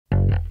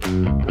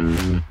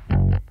The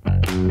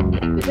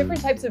different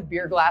types of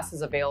beer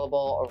glasses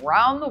available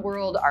around the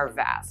world are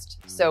vast,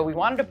 so we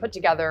wanted to put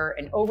together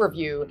an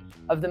overview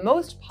of the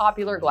most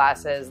popular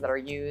glasses that are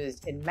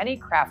used in many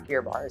craft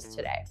beer bars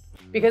today.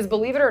 Because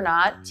believe it or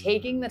not,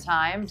 taking the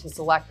time to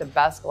select the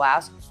best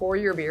glass for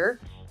your beer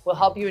will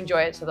help you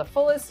enjoy it to the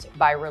fullest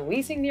by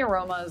releasing the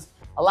aromas,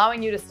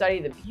 allowing you to study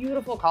the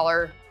beautiful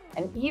color,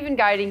 and even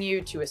guiding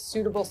you to a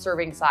suitable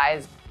serving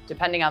size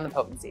depending on the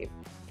potency.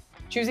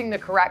 Choosing the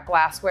correct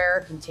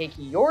glassware can take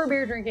your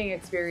beer drinking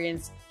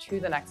experience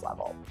to the next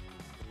level.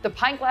 The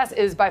pint glass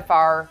is by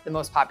far the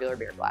most popular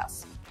beer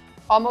glass.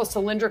 Almost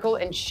cylindrical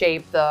in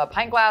shape, the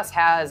pint glass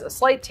has a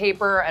slight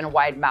taper and a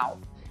wide mouth.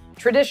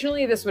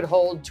 Traditionally, this would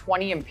hold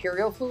 20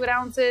 imperial fluid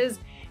ounces,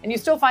 and you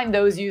still find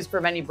those used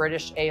for many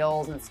British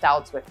ales and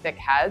stouts with thick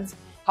heads.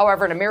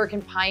 However, an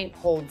American pint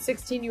holds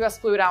 16 US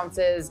fluid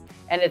ounces,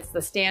 and it's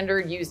the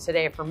standard used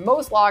today for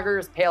most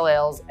lagers, pale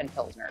ales, and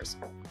pilsners.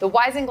 The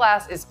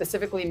Weissenglass is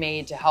specifically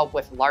made to help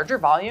with larger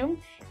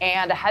volume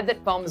and a head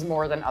that foams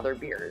more than other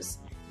beers.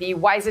 The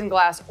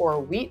Weissenglass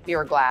or wheat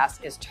beer glass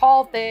is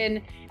tall,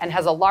 thin, and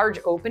has a large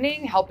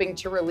opening, helping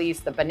to release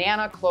the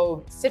banana,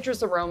 clove,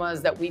 citrus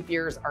aromas that wheat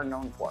beers are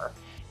known for.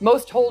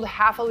 Most hold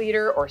half a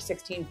liter or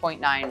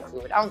 16.9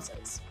 fluid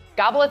ounces.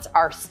 Goblets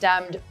are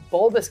stemmed,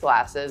 bulbous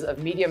glasses of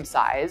medium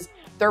size.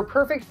 They're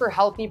perfect for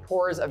healthy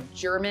pours of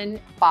German,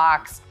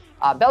 Box,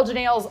 Belgian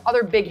ales,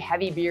 other big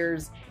heavy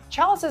beers.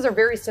 Chalices are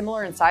very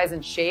similar in size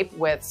and shape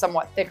with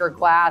somewhat thicker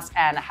glass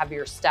and a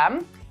heavier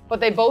stem, but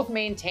they both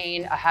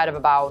maintain a head of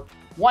about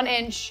 1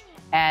 inch,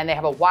 and they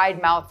have a wide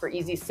mouth for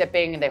easy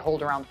sipping, and they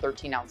hold around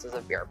 13 ounces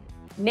of beer.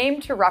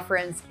 Named to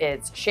reference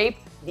its shape,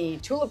 the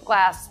tulip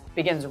glass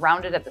begins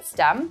rounded at the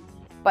stem,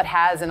 but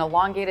has an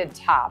elongated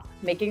top,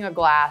 making a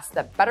glass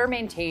that better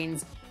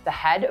maintains the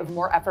head of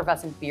more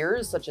effervescent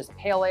beers, such as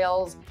pale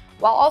ales,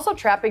 while also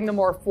trapping the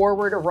more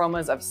forward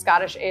aromas of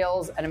Scottish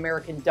ales and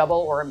American double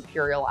or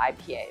imperial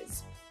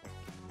IPAs.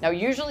 Now,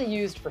 usually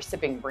used for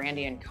sipping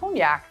brandy and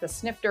cognac, the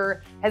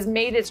snifter has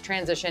made its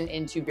transition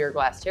into beer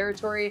glass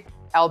territory,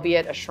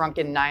 albeit a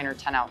shrunken 9 or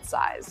 10 ounce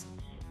size.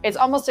 It's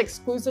almost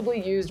exclusively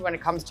used when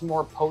it comes to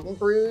more potent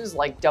brews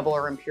like double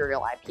or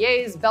imperial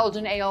IPAs,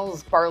 Belgian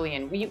ales, barley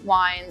and wheat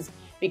wines,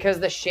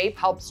 because the shape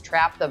helps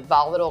trap the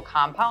volatile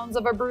compounds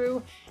of a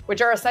brew,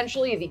 which are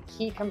essentially the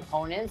key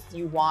components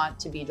you want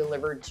to be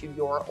delivered to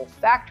your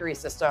olfactory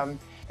system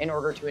in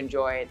order to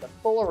enjoy the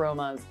full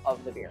aromas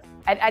of the beer.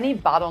 At any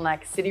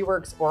Bottleneck,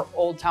 CityWorks, or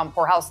Old Town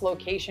Pourhouse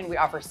location, we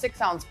offer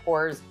 6-ounce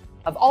pours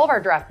of all of our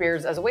draft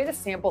beers as a way to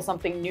sample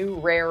something new,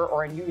 rare,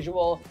 or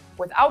unusual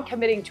without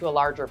committing to a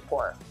larger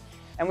pour.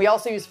 And we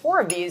also use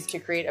 4 of these to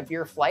create a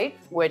beer flight,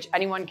 which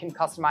anyone can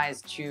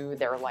customize to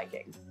their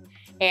liking.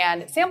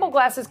 And sample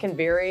glasses can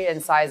vary in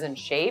size and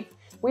shape.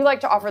 We like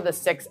to offer the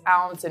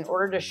 6-ounce in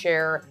order to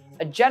share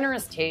a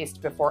generous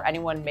taste before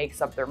anyone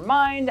makes up their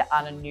mind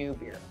on a new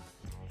beer.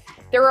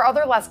 There are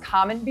other less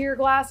common beer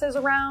glasses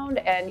around,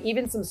 and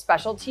even some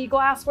specialty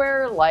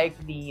glassware like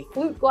the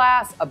flute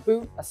glass, a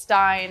boot, a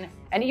stein,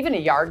 and even a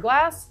yard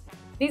glass.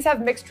 These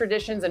have mixed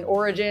traditions and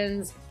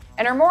origins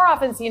and are more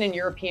often seen in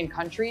European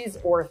countries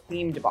or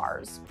themed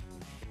bars.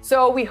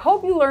 So we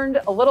hope you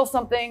learned a little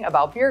something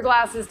about beer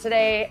glasses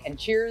today, and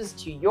cheers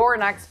to your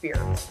next beer.